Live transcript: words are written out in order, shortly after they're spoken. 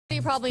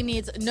Probably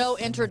needs no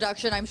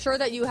introduction. I'm sure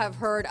that you have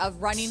heard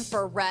of Running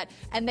for Rhett,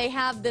 and they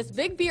have this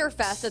big beer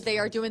fest that they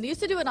are doing. They used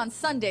to do it on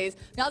Sundays.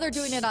 Now they're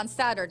doing it on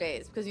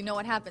Saturdays because you know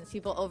what happens.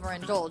 People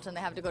overindulge and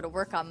they have to go to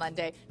work on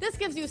Monday. This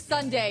gives you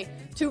Sunday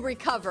to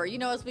recover. You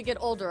know, as we get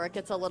older, it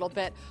gets a little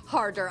bit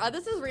harder.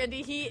 This is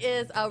Randy. He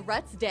is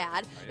Rhett's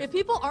dad. If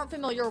people aren't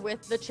familiar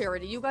with the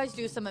charity, you guys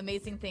do some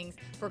amazing things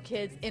for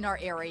kids in our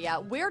area.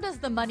 Where does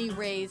the money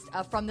raised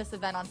from this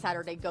event on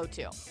Saturday go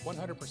to?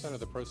 100% of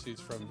the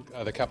proceeds from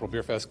the Capitol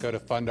Beer Fest go to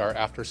fund our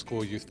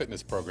after-school youth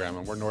fitness program,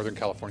 and we're Northern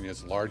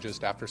California's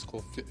largest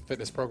after-school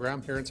fitness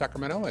program here in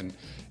Sacramento,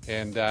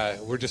 and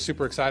we're just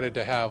super excited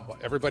to have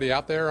everybody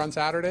out there on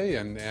Saturday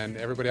and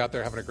everybody out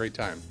there having a great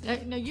time.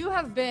 Now you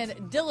have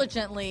been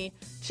diligently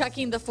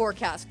checking the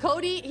forecast.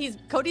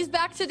 Cody's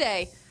back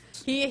today.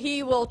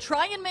 He will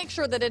try and make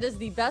sure that it is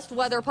the best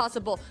weather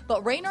possible,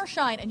 but rain or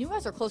shine, and you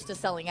guys are close to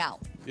selling out.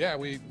 Yeah,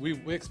 we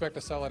expect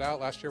to sell it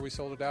out. Last year we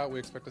sold it out. We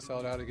expect to sell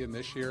it out again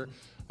this year.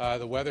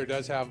 The weather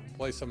does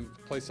play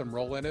some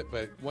role in it,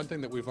 but one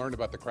thing that we've learned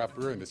about the craft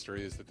brew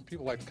industry is that the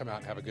people like to come out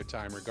and have a good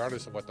time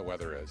regardless of what the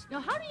weather is. Now,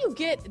 how do you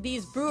get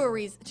these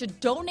breweries to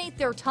donate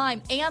their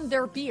time and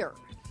their beer?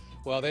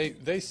 Well,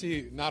 they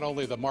see not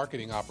only the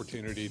marketing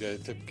opportunity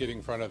to get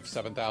in front of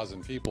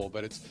 7,000 people,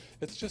 but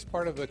it's just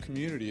part of the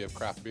community of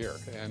craft beer,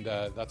 and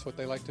that's what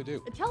they like to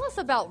do. Tell us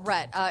about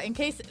Rhett,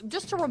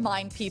 just to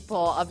remind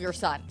people of your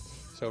son.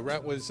 So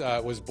Rhett was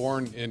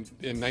born in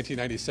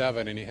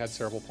 1997, and he had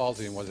cerebral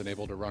palsy and wasn't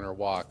able to run or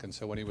walk. And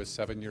so when he was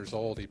 7 years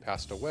old, he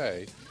passed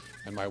away.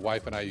 And my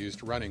wife and I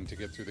used running to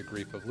get through the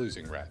grief of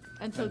losing Rhett.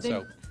 And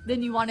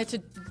then you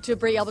wanted to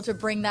be able to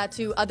bring that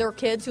to other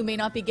kids who may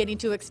not be getting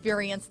to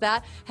experience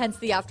that, hence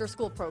the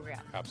after-school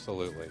program.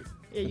 Absolutely.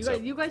 Yeah,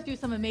 you guys do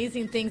some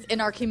amazing things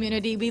in our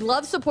community. We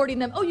love supporting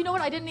them. Oh, you know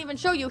what? I didn't even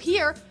show you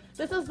here.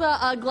 This is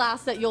the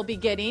glass that you'll be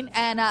getting.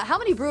 And how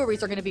many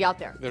breweries are going to be out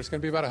there? There's going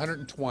to be about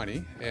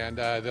 120, and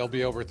there'll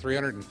be over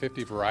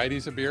 350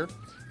 varieties of beer.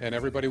 And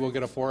everybody will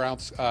get a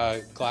 4-ounce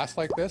glass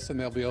like this, and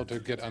they'll be able to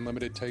get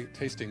unlimited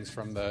tastings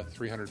from the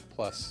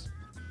 300-plus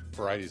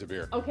varieties of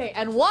beer. Okay,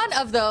 and one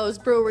of those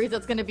breweries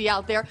that's going to be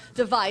out there,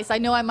 Device, I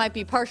know I might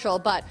be partial,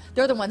 but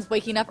they're the ones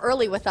waking up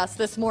early with us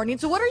this morning.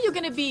 So what are you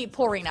going to be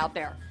pouring out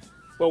there?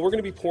 Well, we're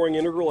going to be pouring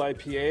Integral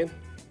IPA.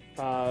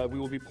 We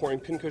will be pouring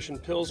Pincushion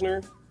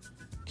Pilsner,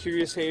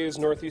 Curious Haze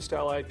Northeast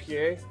Style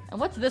IPA. And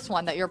what's this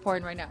one that you're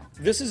pouring right now?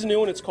 This is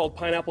new, and it's called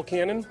Pineapple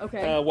Cannon.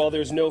 Okay. While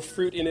there's no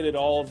fruit in it at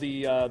all,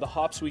 the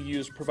hops we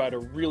use provide a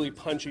really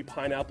punchy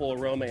pineapple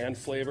aroma and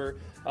flavor.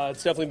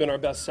 It's definitely been our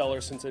best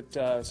seller since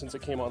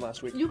it came on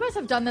last week. You guys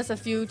have done this a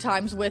few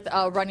times with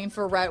Running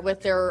for Rhett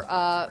with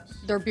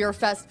their beer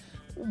fest.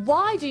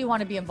 Why do you want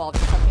to be involved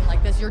in something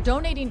like this? You're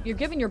donating, you're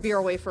giving your beer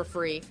away for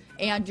free,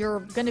 and you're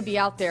going to be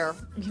out there,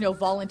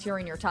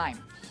 volunteering your time.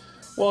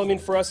 Well, I mean,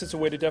 for us, it's a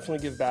way to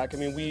definitely give back. I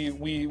mean,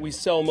 we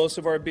sell most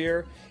of our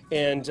beer,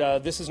 and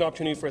this is an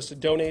opportunity for us to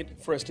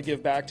donate, for us to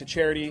give back to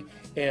charity,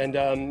 and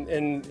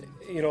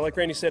like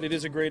Randy said, it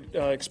is a great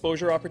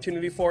exposure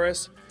opportunity for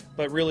us.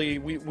 But really,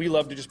 we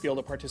love to just be able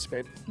to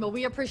participate. Well,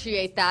 we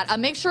appreciate that.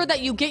 Make sure that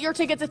you get your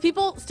tickets. If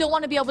people still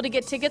want to be able to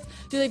get tickets,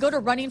 do they go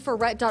to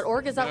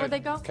runningforrhett.org? Is that where they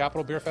go?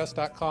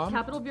 CapitalBeerFest.com.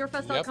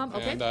 CapitalBeerFest.com,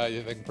 yep. okay. And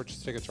they can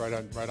purchase tickets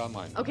right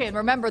online. Okay, and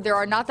remember, there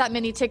are not that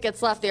many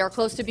tickets left. They are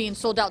close to being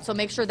sold out, so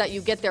make sure that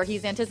you get there.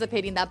 He's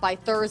anticipating that by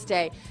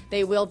Thursday,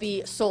 they will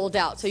be sold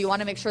out. So you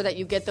want to make sure that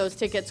you get those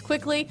tickets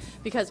quickly,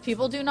 because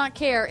people do not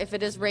care if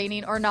it is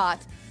raining or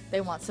not. They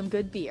want some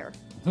good beer.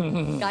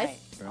 Guys? Right.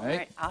 All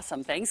right.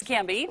 Awesome. Thanks,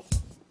 Cambi.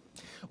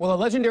 Well, a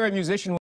legendary musician